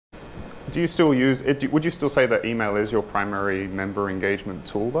Do you still use it? Would you still say that email is your primary member engagement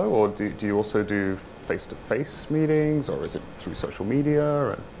tool, though, or do you also do face-to-face meetings, or is it through social media?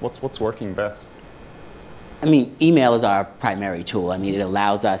 Or what's working best? I mean, email is our primary tool. I mean, it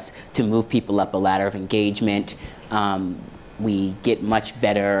allows us to move people up a ladder of engagement. We get much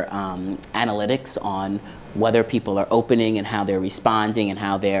better analytics on whether people are opening and how they're responding and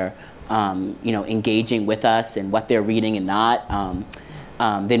how they're engaging with us and what they're reading and not.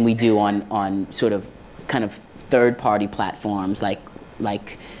 Than we do on sort of kind of third-party platforms like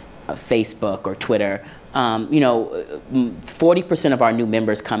Facebook or Twitter. 40% of our new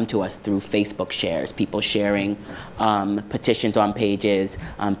members come to us through Facebook shares, people sharing petitions on pages,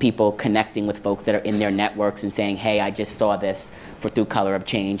 people connecting with folks that are in their networks and saying, hey, I just saw this through Color of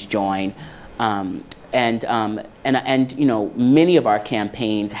Change, join. And many of our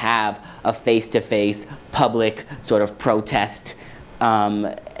campaigns have a face-to-face public sort of protest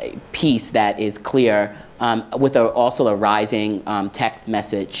piece that is clear, with also a rising text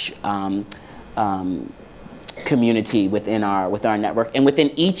message community within our network. And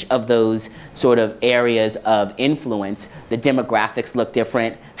within each of those sort of areas of influence, the demographics look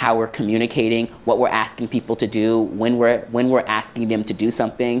different, how we're communicating, what we're asking people to do, when we're asking them to do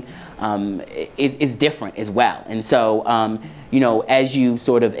something is different as well. And so as you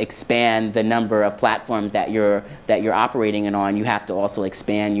sort of expand the number of platforms that you're operating on, you have to also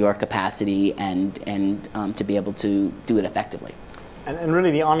expand your capacity and to be able to do it effectively. And really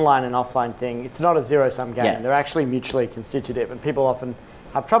the online and offline thing, it's not a zero-sum game. Yes. They're actually mutually constitutive, and people often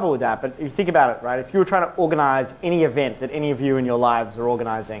have trouble with that. But if you think about it, right, if you were trying to organize any event that any of you in your lives are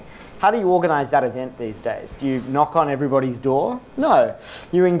organizing, how do you organize that event these days? Do you knock on everybody's door? No.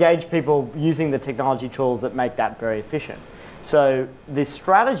 You engage people using the technology tools that make that very efficient. So this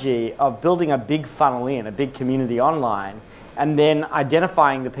strategy of building a big funnel in, a big community online, and then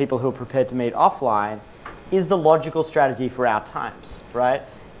identifying the people who are prepared to meet offline is the logical strategy for our times, right?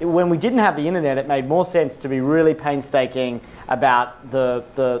 When we didn't have the internet, it made more sense to be really painstaking about the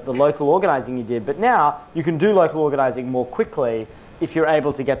local organizing you did. But now you can do local organizing more quickly if you're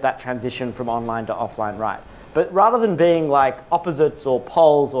able to get that transition from online to offline right. But rather than being like opposites or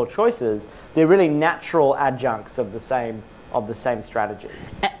poles or choices, they're really natural adjuncts of the same strategy.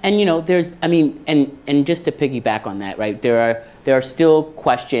 And there's, and just to piggyback on that, right? There are still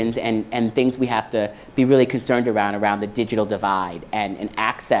questions and things we have to be really concerned around the digital divide and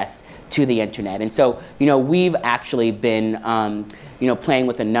access to the internet. And so, we've actually been, playing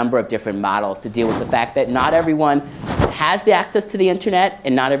with a number of different models to deal with the fact that not everyone has the access to the internet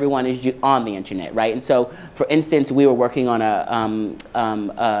and not everyone is on the internet, right? And so, for instance, we were working on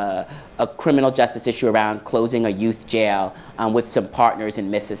a criminal justice issue around closing a youth jail with some partners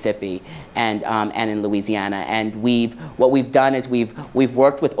in Mississippi and in Louisiana. And what we've done is we've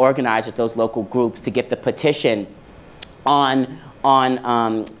worked with organizers, those local groups, to get the petition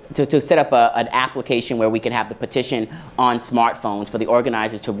to set up an application where we can have the petition on smartphones for the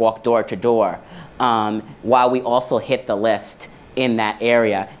organizers to walk door to door, while we also hit the list in that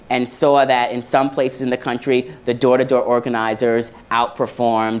area, and saw that in some places in the country, the door-to-door organizers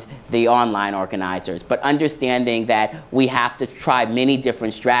outperformed the online organizers. But understanding that we have to try many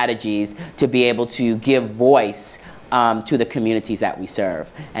different strategies to be able to give voice to the communities that we serve.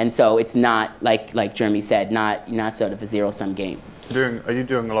 And so it's not, like Jeremy said, not sort of a zero-sum game. Are you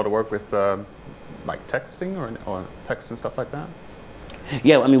doing a lot of work with like texting or text and stuff like that?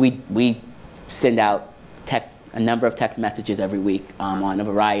 Yeah, I mean, we send out a number of text messages every week on a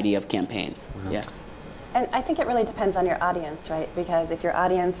variety of campaigns. Mm-hmm. Yeah. And I think it really depends on your audience, right? Because if your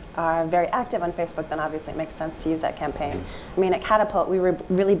audience are very active on Facebook, then obviously it makes sense to use that campaign. Mm-hmm. I mean, at Catapult, we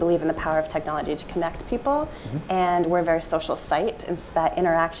really believe in the power of technology to connect people, mm-hmm. and we're a very social site, and that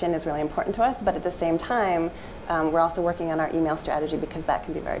interaction is really important to us. But at the same time, we're also working on our email strategy because that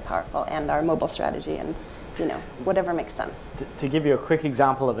can be very powerful, and our mobile strategy, and whatever makes sense. To give you a quick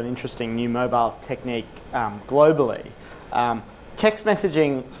example of an interesting new mobile technique globally, text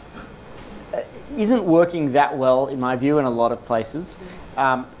messaging isn't working that well, in my view, in a lot of places.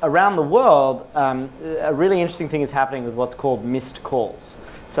 Around the world, a really interesting thing is happening with what's called missed calls.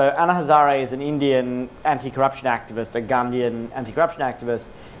 So Anna Hazare is an Indian anti-corruption activist, a Gandhian anti-corruption activist.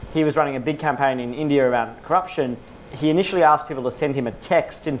 He was running a big campaign in India around corruption. He initially asked people to send him a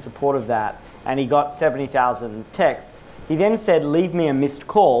text in support of that, and he got 70,000 texts. He then said, leave me a missed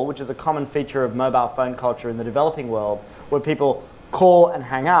call, which is a common feature of mobile phone culture in the developing world, where people call and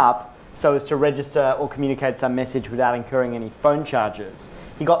hang up so as to register or communicate some message without incurring any phone charges.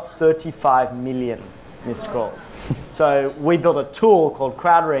 He got 35 million missed calls. So we built a tool called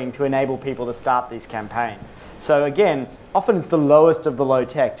CrowdRing to enable people to start these campaigns. So again, often it's the lowest of the low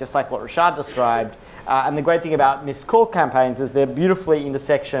tech, just like what Rashad described. And the great thing about missed call campaigns is they're beautifully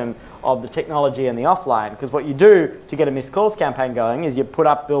intersection of the technology and the offline. Because what you do to get a missed calls campaign going is you put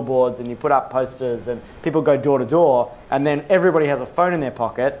up billboards and you put up posters and people go door to door, and then everybody has a phone in their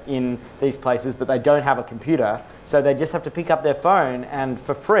pocket in these places, but they don't have a computer. So they just have to pick up their phone, and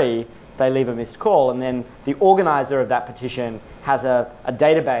for free, they leave a missed call, and then the organizer of that petition has a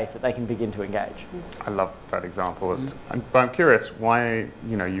database that they can begin to engage. I love that example. But I'm curious why,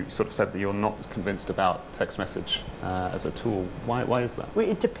 you sort of said that you're not convinced about text message as a tool. Why is that? Well,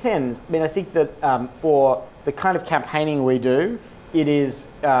 it depends. I mean, I think that for the kind of campaigning we do, it is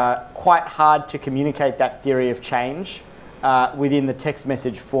quite hard to communicate that theory of change within the text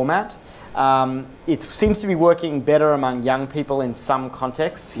message format. It seems to be working better among young people in some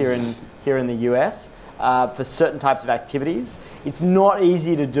contexts here in the US for certain types of activities. It's not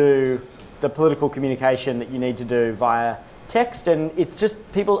easy to do the political communication that you need to do via text, and it's just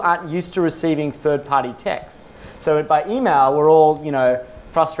people aren't used to receiving third-party texts. So by email, we're all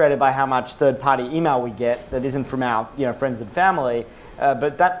frustrated by how much third-party email we get that isn't from our friends and family,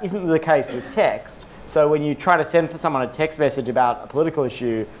 but that isn't the case with text. So when you try to send someone a text message about a political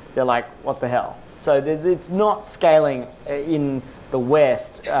issue, they're like, what the hell? So it's not scaling in the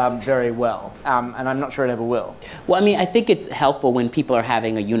West very well, and I'm not sure it ever will. Well, I mean, I think it's helpful when people are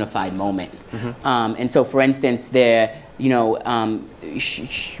having a unified moment. And so, for instance,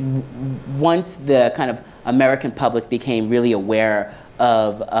 once the kind of American public became really aware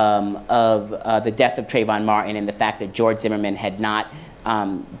of the death of Trayvon Martin and the fact that George Zimmerman had not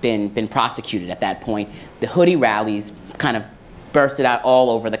been prosecuted at that point, the hoodie rallies kind of bursted out all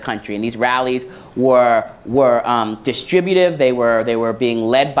over the country, and these rallies were distributive. They were being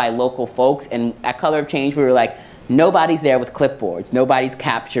led by local folks, and at Color of Change we were like, nobody's there with clipboards, nobody's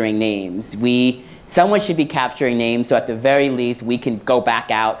capturing names. Someone should be capturing names, so at the very least we can go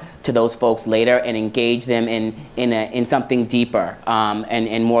back out to those folks later and engage them in something deeper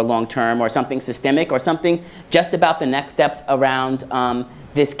and more long-term, or something systemic, or something just about the next steps around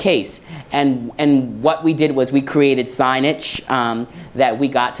this case. And what we did was we created signage that we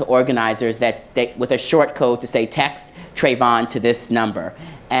got to organizers that with a short code to say text Trayvon to this number.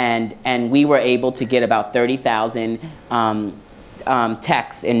 And we were able to get about 30,000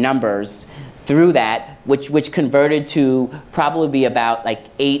 texts and numbers through that, which converted to probably be about like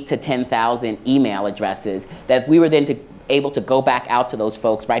 8,000 to 10,000 email addresses that we were then able to go back out to those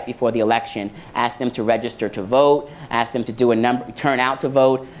folks right before the election, ask them to register to vote, ask them to do turn out to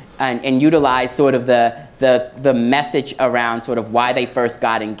vote, and utilize sort of the message around sort of why they first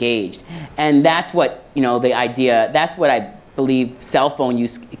got engaged. And that's what, the idea, that's what I believe cell phone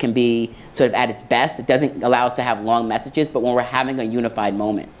use can be sort of at its best. It doesn't allow us to have long messages, but when we're having a unified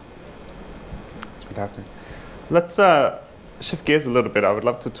moment. That's fantastic. Let's shift gears a little bit. I would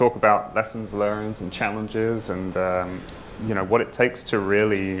love to talk about lessons learned and challenges, and what it takes to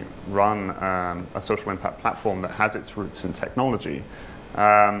really run a social impact platform that has its roots in technology.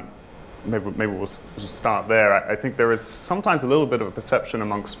 Maybe we'll start there. I think there is sometimes a little bit of a perception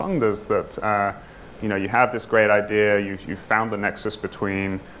amongst funders that you have this great idea, you've found the nexus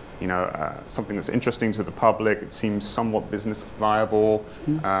between something that's interesting to the public, it seems somewhat business viable,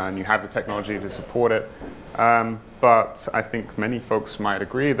 and you have the technology to support it. But I think many folks might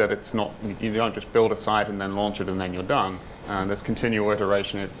agree that it's not, you don't just build a site and then launch it and then you're done. There's continual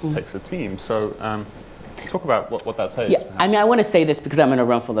iteration, it takes a team. So talk about what that takes. Yeah, I mean, I want to say this because I'm in a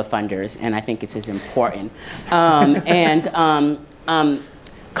room full of funders, and I think it's as important.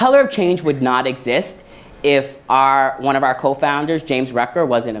 Color of Change would not exist if one of our co-founders, James Rucker,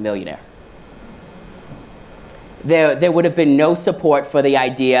 wasn't a millionaire. There would have been no support for the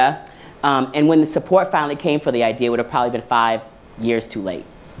idea, and when the support finally came for the idea, it would have probably been 5 years too late,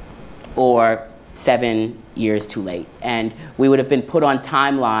 or 7 years too late. And we would have been put on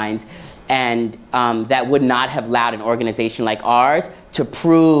timelines, and that would not have allowed an organization like ours to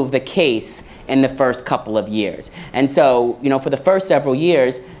prove the case in the first couple of years. And so, for the first several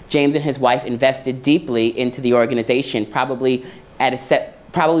years, James and his wife invested deeply into the organization, probably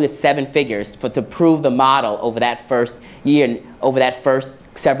with 7 figures, to prove the model over that first year. And over that first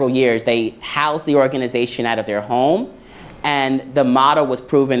several years, they housed the organization out of their home, and the model was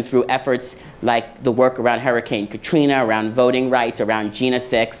proven through efforts like the work around Hurricane Katrina, around voting rights, around Gina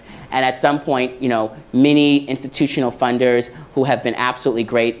 6, and at some point, many institutional funders who have been absolutely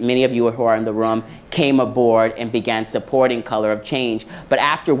great, many of you who are in the room, came aboard and began supporting Color of Change. But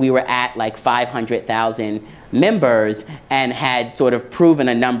after we were at like 500,000 members and had sort of proven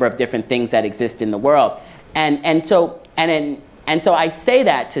a number of different things that exist in the world. And so I say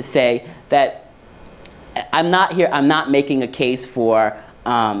that to say that I'm not making a case for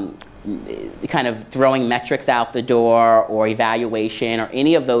kind of throwing metrics out the door or evaluation or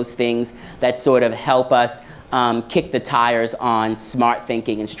any of those things that sort of help us kick the tires on smart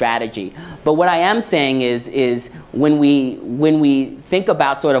thinking and strategy. But what I am saying is when we think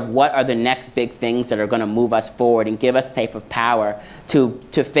about sort of what are the next big things that are going to move us forward and give us the type of power to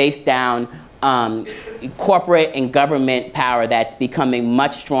face down corporate and government power that's becoming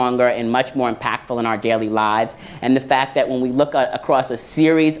much stronger and much more impactful in our daily lives, and the fact that when we look across a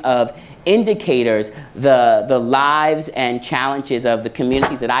series of indicators, the lives and challenges of the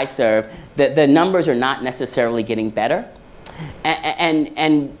communities that I serve, the numbers are not necessarily getting better.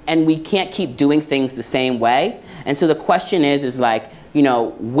 And we can't keep doing things the same way. And so the question is like, you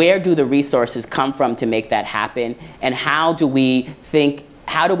know, where do the resources come from to make that happen? And how do we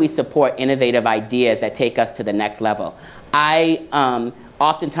support innovative ideas that take us to the next level? I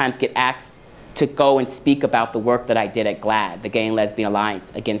oftentimes get asked to go and speak about the work that I did at GLAAD, the Gay and Lesbian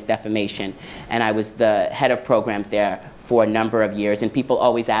Alliance Against Defamation. And I was the head of programs there for a number of years. And people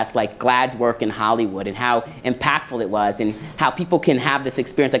always ask, like, GLAAD's work in Hollywood and how impactful it was and how people can have this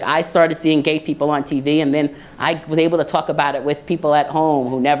experience. Like, I started seeing gay people on TV, and then I was able to talk about it with people at home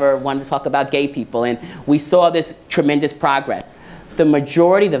who never wanted to talk about gay people. And we saw this tremendous progress. The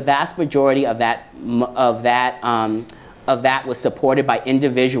vast majority of that was supported by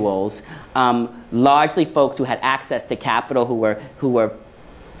individuals, largely folks who had access to capital, who were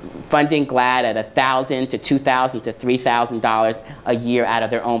funding GLAAD at $1,000 to $2,000 to $3,000 a year out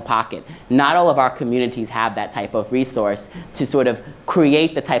of their own pocket. Not all of our communities have that type of resource to sort of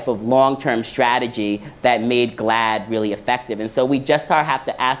create the type of long-term strategy that made GLAAD really effective. And so we just have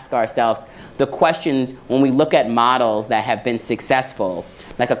to ask ourselves the questions when we look at models that have been successful,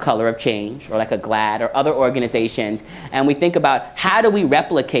 like a Color of Change or like a GLAAD or other organizations, and we think about how do we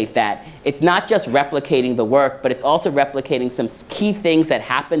replicate that. It's not just replicating the work, but it's also replicating some key things that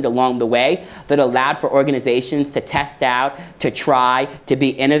happened along the way that allowed for organizations to test out, to try, to be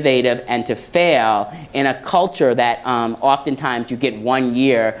innovative, and to fail in a culture that oftentimes you get 1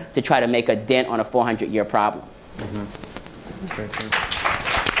 year to try to make a dent on a 400-year problem. Mm-hmm.